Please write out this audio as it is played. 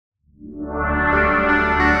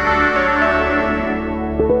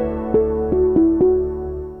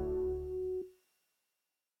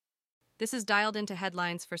This is dialed into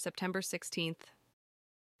headlines for September 16th.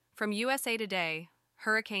 From USA Today,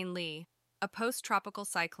 Hurricane Lee, a post-tropical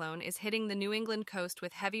cyclone, is hitting the New England coast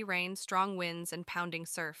with heavy rain, strong winds, and pounding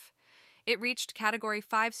surf. It reached Category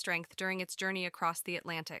 5 strength during its journey across the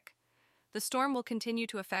Atlantic. The storm will continue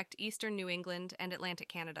to affect eastern New England and Atlantic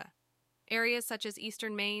Canada. Areas such as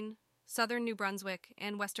eastern Maine, southern New Brunswick,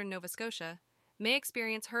 and western Nova Scotia may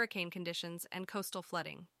experience hurricane conditions and coastal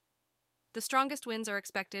flooding. The strongest winds are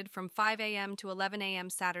expected from 5 a.m. to 11 a.m.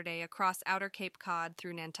 Saturday across outer Cape Cod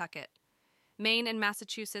through Nantucket. Maine and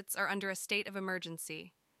Massachusetts are under a state of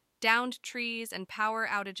emergency. Downed trees and power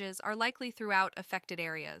outages are likely throughout affected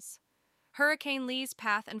areas. Hurricane Lee's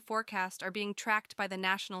path and forecast are being tracked by the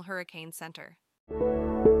National Hurricane Center.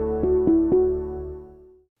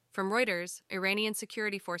 From Reuters, Iranian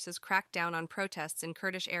security forces cracked down on protests in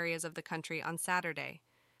Kurdish areas of the country on Saturday,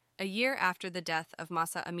 a year after the death of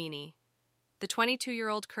Mahsa Amini. The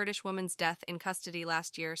 22-year-old Kurdish woman's death in custody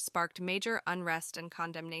last year sparked major unrest and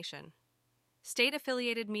condemnation.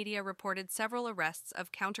 State-affiliated media reported several arrests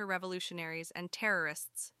of counter-revolutionaries and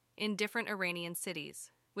terrorists in different Iranian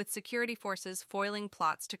cities, with security forces foiling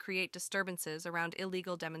plots to create disturbances around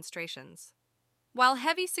illegal demonstrations. While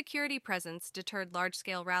heavy security presence deterred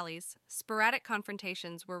large-scale rallies, sporadic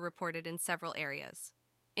confrontations were reported in several areas.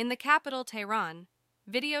 In the capital, Tehran,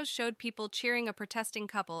 videos showed people cheering a protesting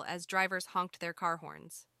couple as drivers honked their car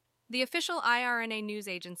horns. The official IRNA news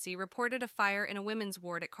agency reported a fire in a women's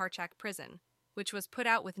ward at Karchak prison, which was put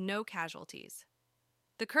out with no casualties.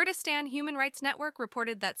 The Kurdistan Human Rights Network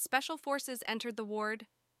reported that special forces entered the ward,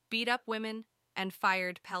 beat up women, and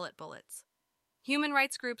fired pellet bullets. Human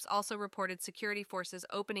rights groups also reported security forces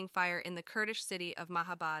opening fire in the Kurdish city of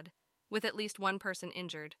Mahabad, with at least one person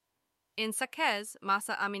injured. In Saqqez,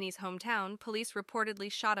 Mahsa Amini's hometown, police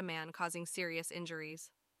reportedly shot a man, causing serious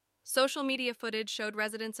injuries. Social media footage showed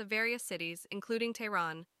residents of various cities, including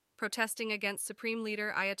Tehran, protesting against Supreme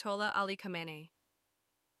Leader Ayatollah Ali Khamenei.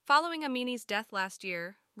 Following Amini's death last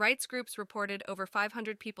year, rights groups reported over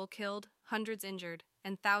 500 people killed, hundreds injured,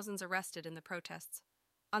 and thousands arrested in the protests.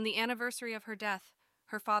 On the anniversary of her death,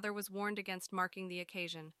 her father was warned against marking the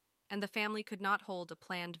occasion, and the family could not hold a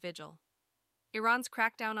planned vigil. Iran's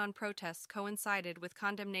crackdown on protests coincided with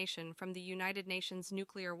condemnation from the United Nations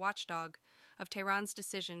nuclear watchdog of Tehran's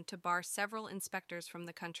decision to bar several inspectors from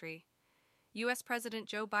the country. U.S. President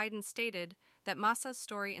Joe Biden stated that Mahsa's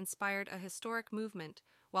story inspired a historic movement,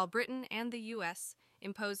 while Britain and the U.S.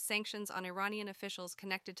 imposed sanctions on Iranian officials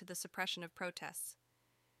connected to the suppression of protests.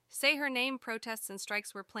 Say her name protests and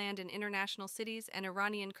strikes were planned in international cities and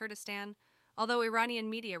Iranian Kurdistan, although Iranian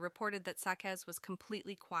media reported that Saqqez was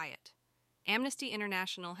completely quiet. Amnesty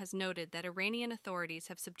International has noted that Iranian authorities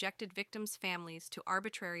have subjected victims' families to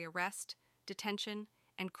arbitrary arrest, detention,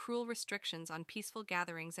 and cruel restrictions on peaceful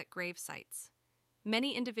gatherings at grave sites.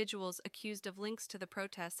 Many individuals accused of links to the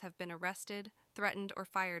protests have been arrested, threatened, or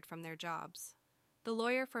fired from their jobs. The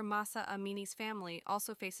lawyer for Mahsa Amini's family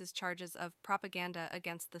also faces charges of propaganda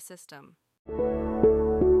against the system.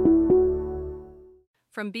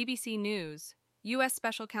 From BBC News, U.S.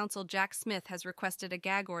 Special Counsel Jack Smith has requested a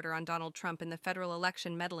gag order on Donald Trump in the federal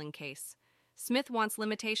election meddling case. Smith wants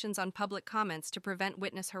limitations on public comments to prevent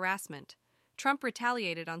witness harassment. Trump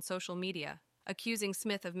retaliated on social media, accusing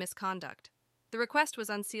Smith of misconduct. The request was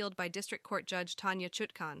unsealed by District Court Judge Tanya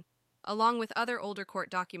Chutkan, along with other older court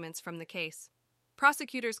documents from the case.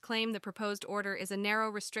 Prosecutors claim the proposed order is a narrow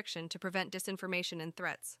restriction to prevent disinformation and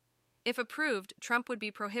threats. If approved, Trump would be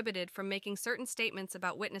prohibited from making certain statements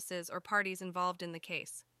about witnesses or parties involved in the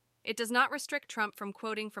case. It does not restrict Trump from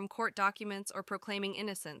quoting from court documents or proclaiming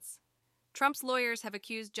innocence. Trump's lawyers have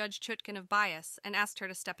accused Judge Chutkan of bias and asked her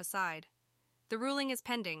to step aside. The ruling is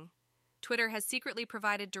pending. Twitter has secretly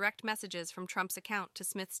provided direct messages from Trump's account to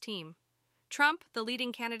Smith's team. Trump, the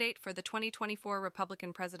leading candidate for the 2024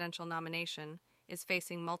 Republican presidential nomination, is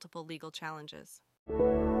facing multiple legal challenges.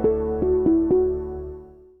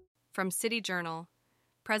 From City Journal,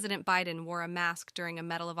 President Biden wore a mask during a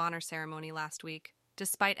Medal of Honor ceremony last week,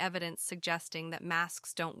 despite evidence suggesting that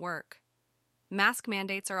masks don't work. Mask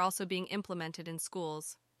mandates are also being implemented in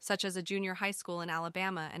schools, such as a junior high school in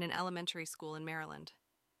Alabama and an elementary school in Maryland.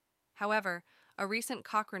 However, a recent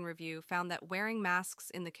Cochrane review found that wearing masks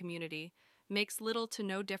in the community makes little to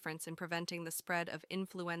no difference in preventing the spread of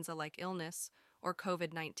influenza-like illness or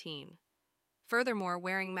COVID-19. Furthermore,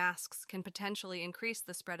 wearing masks can potentially increase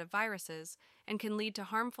the spread of viruses and can lead to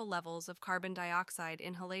harmful levels of carbon dioxide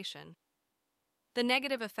inhalation. The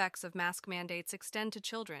negative effects of mask mandates extend to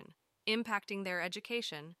children, impacting their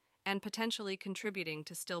education and potentially contributing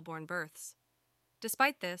to stillborn births.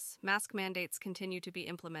 Despite this, mask mandates continue to be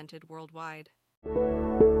implemented worldwide.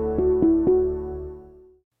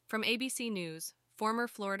 From ABC News, former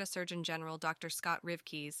Florida Surgeon General Dr. Scott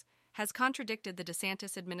Rivkees has contradicted the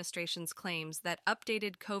DeSantis administration's claims that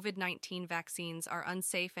updated COVID-19 vaccines are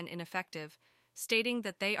unsafe and ineffective, stating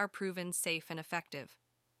that they are proven safe and effective.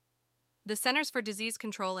 The Centers for Disease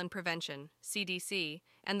Control and Prevention, CDC,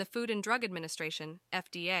 and the Food and Drug Administration,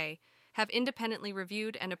 FDA, have independently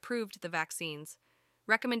reviewed and approved the vaccines.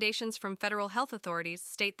 Recommendations from federal health authorities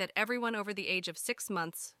state that everyone over the age of 6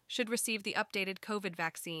 months should receive the updated COVID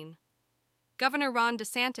vaccine. Governor Ron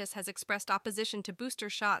DeSantis has expressed opposition to booster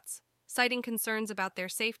shots, citing concerns about their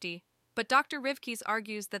safety, but Dr. Rivkees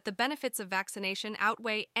argues that the benefits of vaccination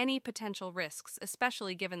outweigh any potential risks,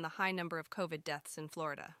 especially given the high number of COVID deaths in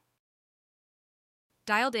Florida.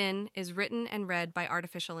 Dialed In is written and read by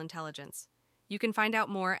artificial intelligence. You can find out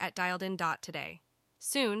more at dialedin.today.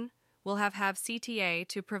 Soon, we'll have CTA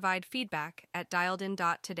to provide feedback at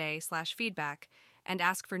dialedin.today/feedback and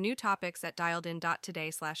ask for new topics at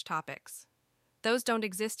dialedin.today/topics. Those don't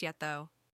exist yet, though.